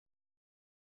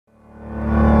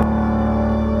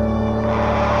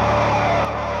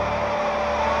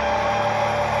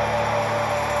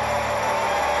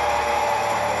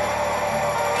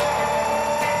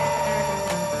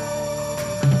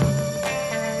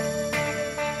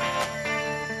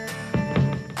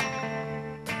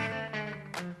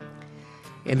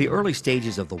In the early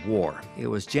stages of the war, it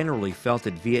was generally felt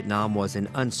that Vietnam was an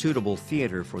unsuitable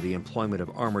theater for the employment of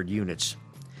armored units.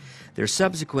 Their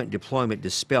subsequent deployment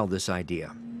dispelled this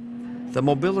idea. The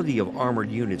mobility of armored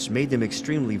units made them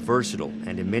extremely versatile,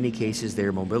 and in many cases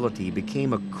their mobility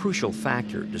became a crucial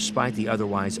factor despite the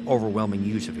otherwise overwhelming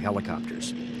use of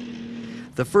helicopters.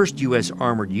 The 1st U.S.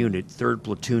 Armored Unit, 3rd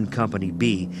Platoon Company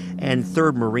B, and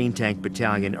 3rd Marine Tank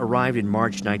Battalion arrived in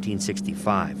March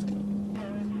 1965.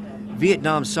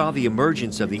 Vietnam saw the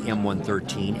emergence of the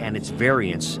M113 and its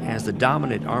variants as the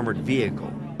dominant armored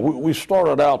vehicle. We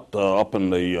started out up in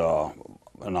the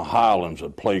highlands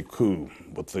at Pleiku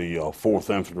with the 4th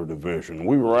Infantry Division.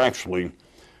 We were actually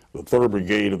the 3rd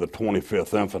Brigade of the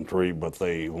 25th Infantry, but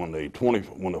when the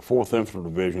 4th Infantry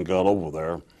Division got over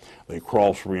there, they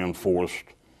cross-reinforced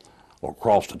or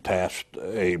cross-detached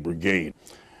a brigade.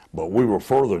 But we were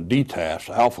further detached.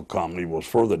 Alpha Company was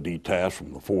further detached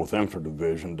from the 4th Infantry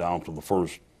Division down to the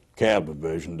 1st Cav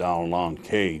Division down along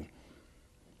K.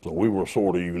 So we were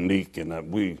sort of unique in that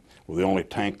we were the only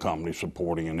tank company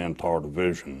supporting an entire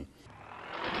division.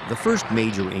 The first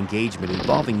major engagement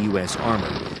involving U.S.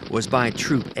 armor was by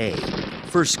Troop A,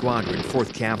 1st Squadron,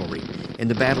 4th Cavalry, in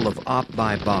the Battle of Op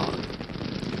Bai Bang.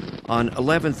 On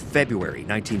 11th February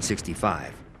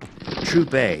 1965,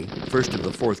 Troop A, 1st of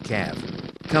the 4th Cav,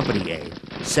 Company A,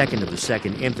 2nd of the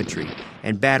 2nd Infantry,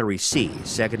 and Battery C,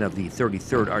 2nd of the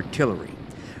 33rd Artillery,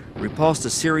 repulsed a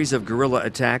series of guerrilla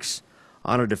attacks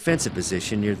on a defensive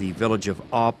position near the village of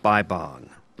Op Bai Bang.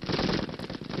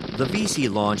 The VC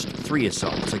launched 3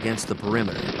 assaults against the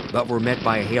perimeter, but were met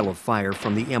by a hail of fire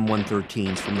from the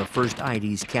M113s from the 1st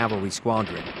ID's Cavalry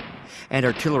Squadron, and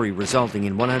artillery resulting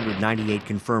in 198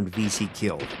 confirmed VC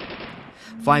killed.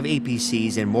 5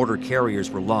 APCs and mortar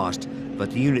carriers were lost, but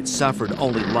the unit suffered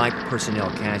only light personnel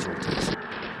casualties.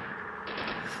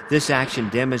 This action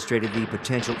demonstrated the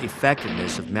potential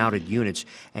effectiveness of mounted units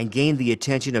and gained the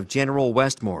attention of General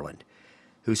Westmoreland,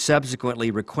 who subsequently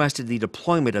requested the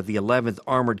deployment of the 11th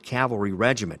Armored Cavalry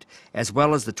Regiment, as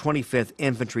well as the 25th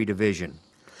Infantry Division.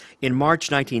 In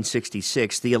March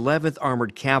 1966, the 11th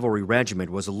Armored Cavalry Regiment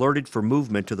was alerted for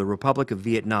movement to the Republic of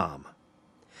Vietnam.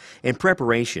 In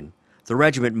preparation, the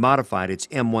regiment modified its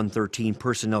M113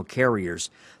 personnel carriers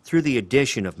through the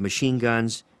addition of machine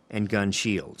guns and gun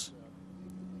shields.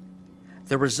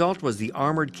 The result was the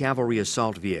Armored Cavalry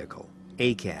Assault Vehicle,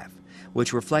 ACAV,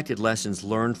 which reflected lessons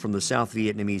learned from the South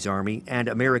Vietnamese Army and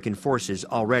American forces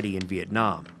already in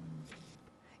Vietnam.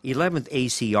 11th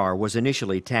ACR was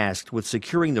initially tasked with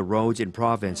securing the roads and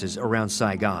provinces around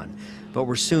Saigon, but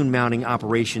were soon mounting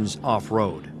operations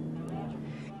off-road.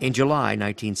 In July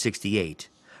 1968,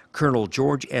 Colonel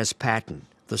George S. Patton,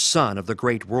 the son of the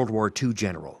great World War II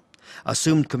general,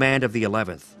 assumed command of the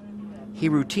 11th. He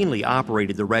routinely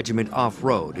operated the regiment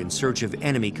off-road in search of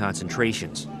enemy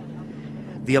concentrations.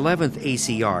 The 11th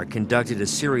ACR conducted a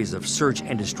series of search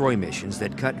and destroy missions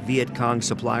that cut Viet Cong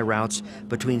supply routes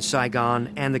between Saigon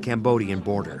and the Cambodian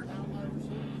border.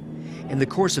 In the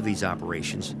course of these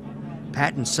operations,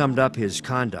 Patton summed up his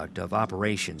conduct of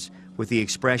operations with the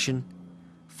expression,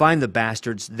 "Find the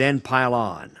bastards, then pile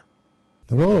on."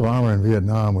 The role of armor in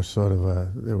Vietnam was sort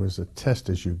of there was a test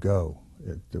as you go.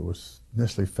 It was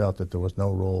initially felt that there was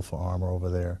no role for armor over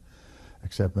there,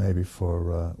 except maybe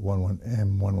for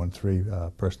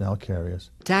M113 personnel carriers.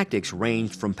 Tactics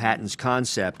ranged from Patton's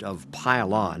concept of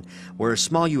pile on, where a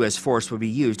small U.S. force would be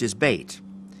used as bait.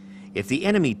 If the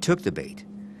enemy took the bait,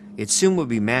 it soon would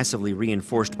be massively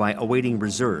reinforced by awaiting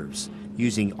reserves,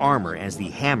 using armor as the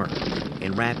hammer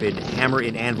in rapid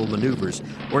hammer-and-anvil maneuvers,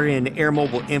 wherein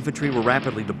air-mobile infantry were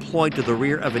rapidly deployed to the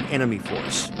rear of an enemy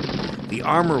force. The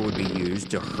armor would be used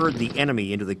to herd the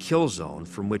enemy into the kill zone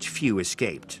from which few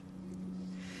escaped.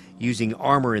 Using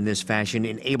armor in this fashion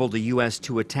enabled the U.S.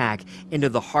 to attack into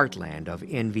the heartland of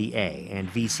NVA and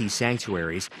VC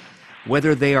sanctuaries,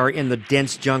 whether they are in the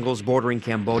dense jungles bordering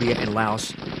Cambodia and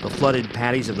Laos, the flooded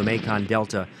paddies of the Mekong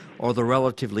Delta, or the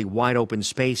relatively wide-open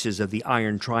spaces of the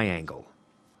Iron Triangle.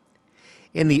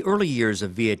 In the early years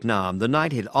of Vietnam, the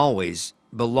night had always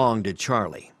belonged to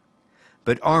Charlie,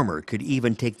 but armor could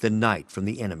even take the night from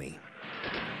the enemy.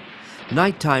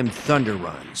 Nighttime thunder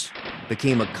runs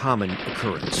became a common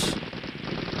occurrence.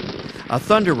 A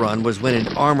thunder run was when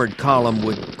an armored column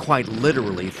would quite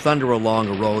literally thunder along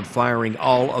a road, firing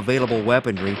all available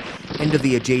weaponry into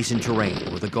the adjacent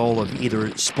terrain with the goal of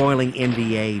either spoiling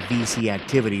NVA VC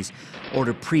activities or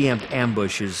to preempt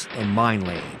ambushes and mine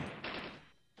laying.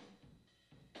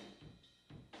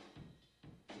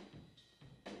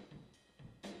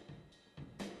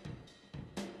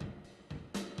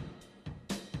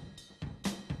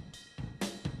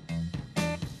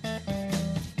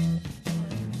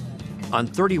 On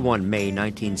 31 May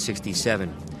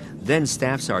 1967, then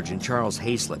Staff Sergeant Charles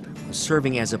Hayslip was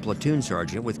serving as a platoon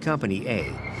sergeant with Company A,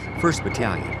 1st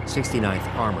Battalion, 69th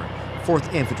Armor,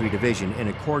 4th Infantry Division in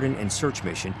a cordon and search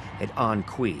mission at An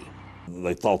Quy.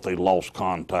 They thought they lost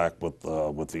contact with the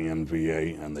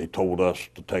NVA, and they told us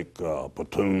to take a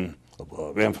platoon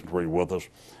of infantry with us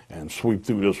and sweep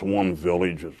through this one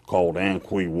village. It's called An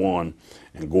Quy 1,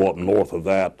 and go up north of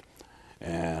that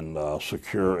and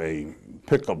secure a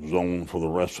pickup zone for the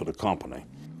rest of the company.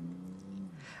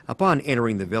 Upon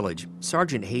entering the village,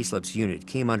 Sergeant Hayslip's unit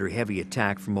came under heavy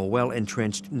attack from a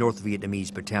well-entrenched North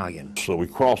Vietnamese battalion. So we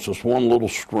crossed this one little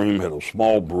stream, had a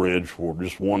small bridge where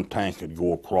just one tank could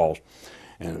go across.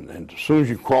 And as soon as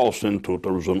you crossed into it,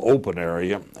 there was an open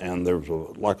area, and there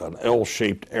was like an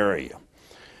L-shaped area.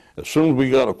 As soon as we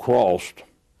got across,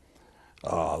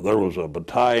 there was a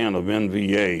battalion of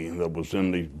NVA that was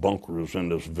in these bunkers in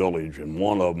this village, and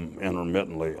one of them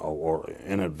intermittently or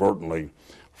inadvertently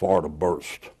fired a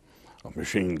burst, a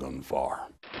machine gun fire.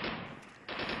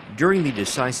 During the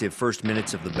decisive first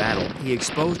minutes of the battle, he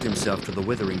exposed himself to the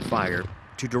withering fire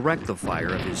to direct the fire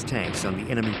of his tanks on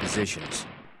the enemy positions.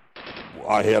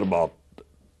 I had about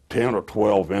 10 or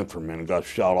 12 infantrymen got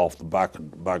shot off the back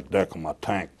deck of my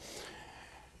tank.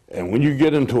 And when you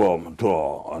get into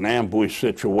an ambush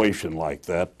situation like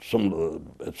that,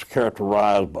 it's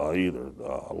characterized by either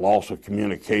loss of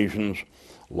communications,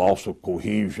 loss of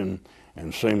cohesion,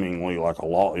 and seemingly like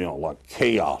like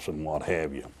chaos and what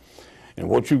have you. And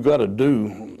what you've got to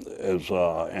do is,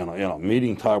 in a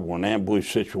meeting type or an ambush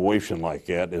situation like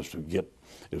that, is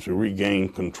to regain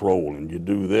control, and you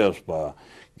do this by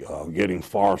getting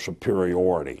fire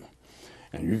superiority.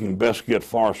 And you can best get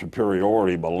fire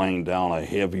superiority by laying down a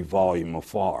heavy volume of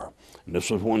fire. And this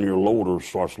is when your loader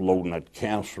starts loading that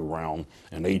canister round,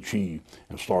 an HE,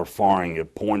 and starts firing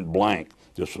at point blank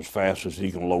just as fast as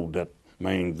he can load that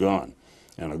main gun.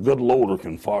 And a good loader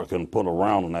can put a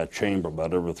round in that chamber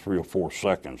about every 3 or 4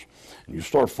 seconds. And you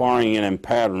start firing it in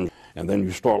patterns, and then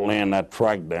you start laying that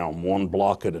track down one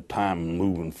block at a time and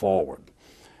moving forward.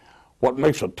 What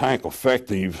makes a tank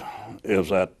effective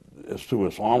is through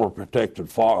its armor-protected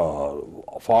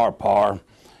firepower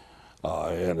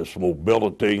and its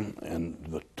mobility, and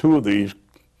the two of these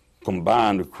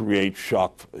combine to create the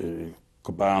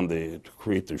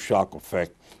shock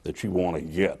effect that you want to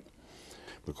get.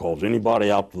 Because anybody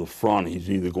out to the front, he's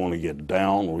either going to get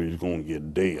down or he's going to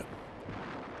get dead.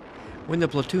 When the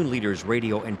platoon leader's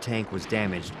radio and tank was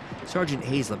damaged, Sergeant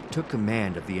Hayslip took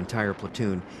command of the entire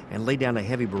platoon and laid down a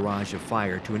heavy barrage of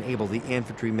fire to enable the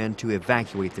infantrymen to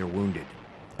evacuate their wounded.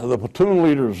 The platoon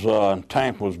leader's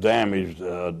tank was damaged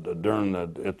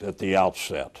at the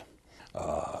outset.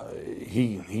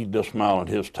 He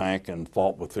dismounted his tank and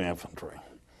fought with the infantry.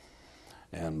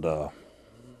 And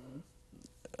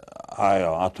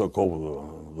I took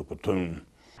over the platoon.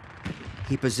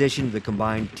 He positioned the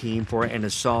combined team for an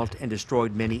assault and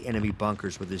destroyed many enemy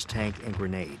bunkers with his tank and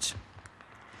grenades.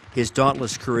 His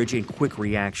dauntless courage and quick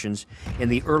reactions in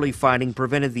the early fighting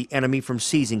prevented the enemy from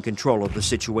seizing control of the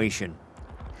situation.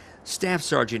 Staff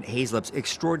Sergeant Hayslip's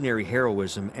extraordinary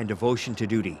heroism and devotion to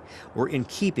duty were in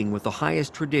keeping with the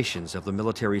highest traditions of the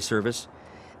military service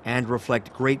and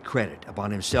reflect great credit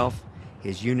upon himself,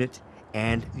 his unit,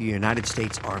 and the United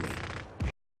States Army.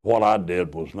 What I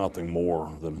did was nothing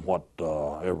more than what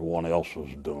everyone else was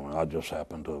doing. I just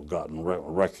happened to have gotten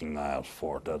recognized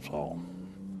for it, that's all.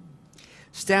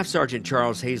 Staff Sergeant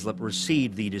Charles Hayslip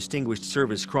received the Distinguished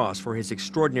Service Cross for his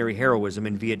extraordinary heroism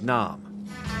in Vietnam.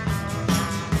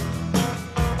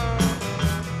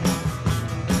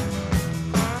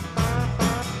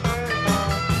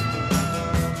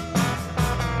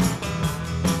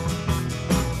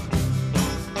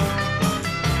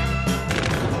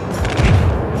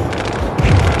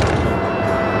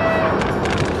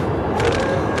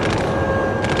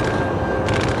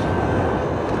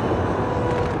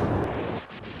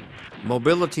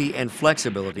 Mobility and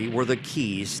flexibility were the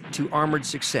keys to armored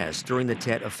success during the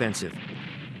Tet Offensive.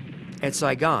 At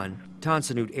Saigon, Tan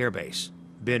Son Nhut Air Base,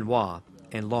 Bien Hoa,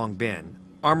 and Long Binh,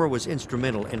 armor was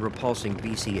instrumental in repulsing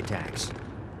BC attacks.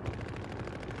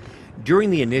 During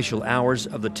the initial hours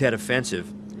of the Tet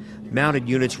Offensive, mounted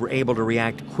units were able to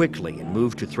react quickly and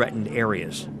move to threatened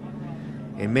areas.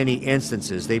 In many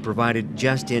instances, they provided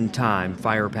just-in-time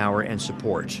firepower and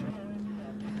support.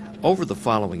 Over the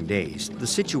following days, the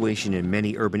situation in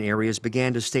many urban areas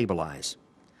began to stabilize.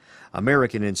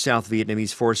 American and South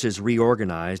Vietnamese forces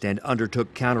reorganized and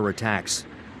undertook counterattacks.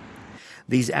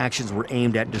 These actions were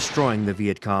aimed at destroying the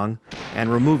Viet Cong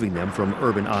and removing them from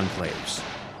urban enclaves.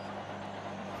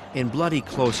 In bloody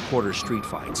close-quarter street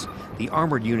fights, the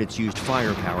armored units used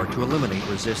firepower to eliminate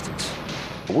resistance.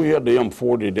 We had the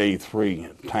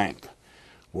M40A3 tank,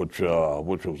 which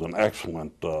was an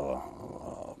excellent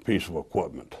piece of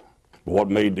equipment. What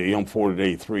made the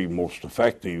M40A3 most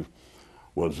effective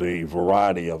was the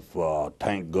variety of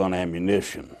tank gun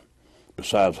ammunition.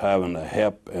 Besides having the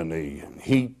HEP and the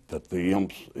heat that the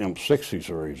M60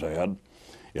 series had,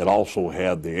 it also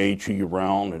had the HE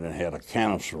round, and it had a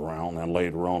canister round, and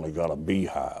later on it got a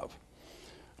beehive.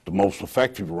 The most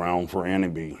effective round for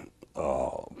enemy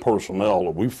personnel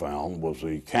that we found was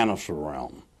the canister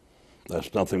round.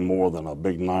 That's nothing more than a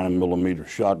big 9mm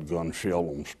shotgun shell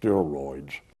on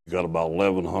steroids. You got about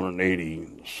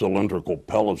 1,180 cylindrical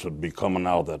pellets that'd be coming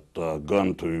out of that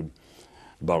gun tube,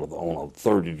 about on a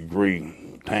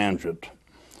 30-degree tangent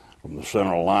from the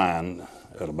center line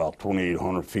at about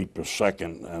 2,800 feet per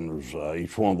second, and there's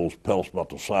each one of those pellets about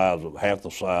the size of half the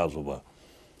size of a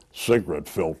cigarette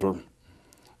filter,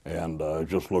 and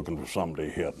just looking for something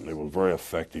to hit. And it was very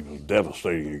effective. It was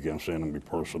devastating against enemy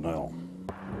personnel.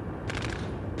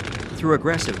 Through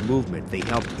aggressive movement, they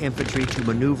helped infantry to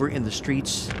maneuver in the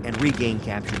streets and regain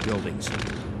captured buildings.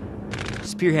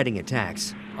 Spearheading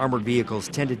attacks, armored vehicles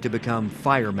tended to become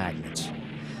fire magnets,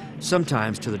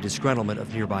 sometimes to the disgruntlement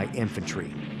of nearby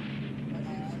infantry.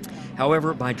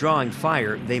 However, by drawing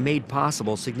fire, they made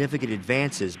possible significant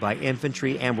advances by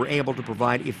infantry and were able to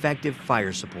provide effective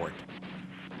fire support.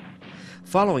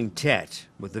 Following Tet,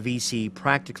 with the VC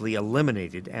practically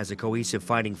eliminated as a cohesive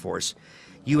fighting force,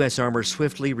 U.S. Armor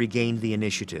swiftly regained the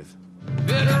initiative.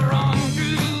 Better run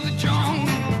through the jungle.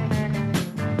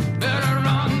 Better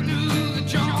run through the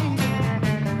jungle.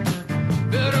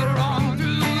 Better run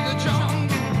through the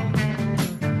jungle.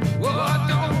 Oh,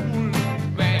 don't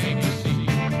look back, you see.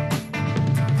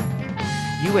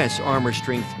 U.S. armor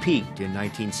strength peaked in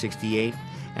 1968,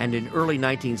 and in early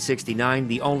 1969,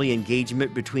 the only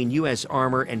engagement between U.S.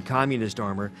 armor and Communist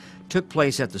armor took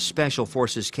place at the Special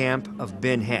Forces camp of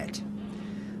Ben Het.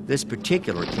 This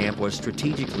particular camp was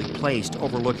strategically placed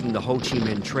overlooking the Ho Chi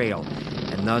Minh Trail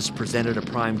and thus presented a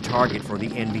prime target for the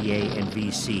NVA and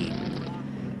VC.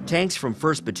 Tanks from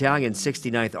 1st Battalion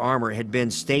 69th Armor had been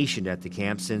stationed at the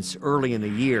camp since early in the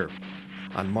year.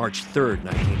 On March 3,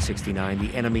 1969,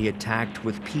 the enemy attacked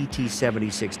with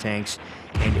PT-76 tanks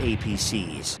and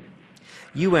APCs.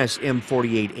 U.S.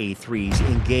 M48A3s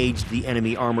engaged the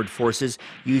enemy armored forces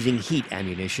using heat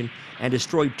ammunition and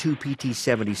destroyed 2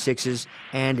 PT-76s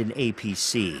and an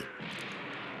APC.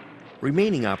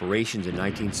 Remaining operations in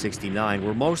 1969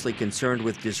 were mostly concerned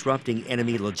with disrupting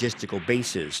enemy logistical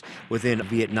bases within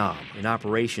Vietnam in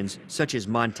operations such as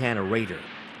Montana Raider.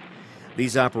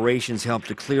 These operations helped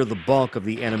to clear the bulk of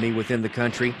the enemy within the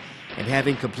country, and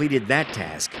having completed that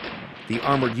task, the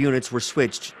armored units were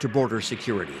switched to border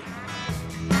security.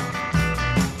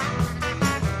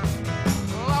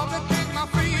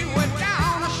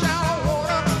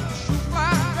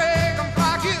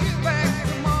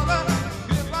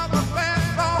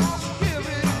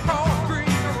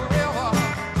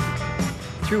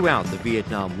 Throughout the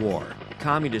Vietnam War,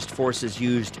 Communist forces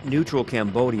used neutral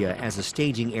Cambodia as a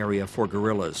staging area for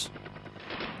guerrillas.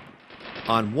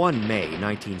 On 1 May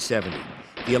 1970,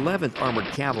 the 11th Armored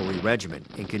Cavalry Regiment,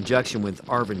 in conjunction with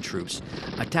ARVN troops,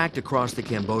 attacked across the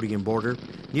Cambodian border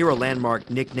near a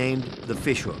landmark nicknamed the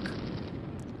Fishhook.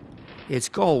 Its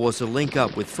goal was to link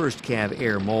up with 1st Cav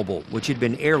Air Mobile, which had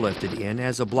been airlifted in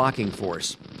as a blocking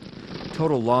force.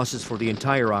 Total losses for the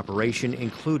entire operation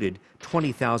included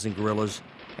 20,000 guerrillas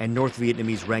and North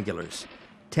Vietnamese regulars,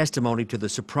 testimony to the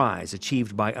surprise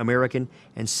achieved by American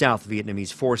and South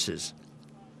Vietnamese forces.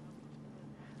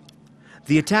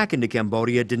 The attack into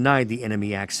Cambodia denied the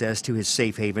enemy access to his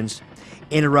safe havens,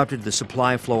 interrupted the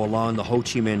supply flow along the Ho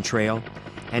Chi Minh Trail,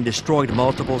 and destroyed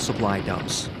multiple supply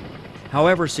dumps.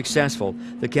 However successful,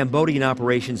 the Cambodian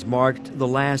operations marked the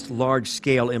last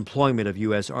large-scale employment of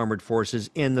U.S. armored forces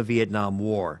in the Vietnam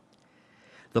War.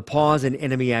 The pause in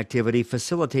enemy activity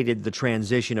facilitated the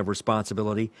transition of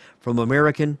responsibility from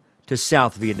American to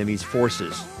South Vietnamese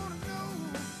forces.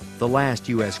 The last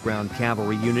U.S. ground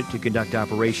cavalry unit to conduct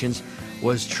operations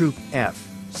was Troop F,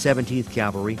 17th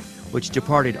Cavalry, which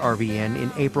departed RVN in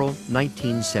April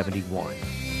 1971.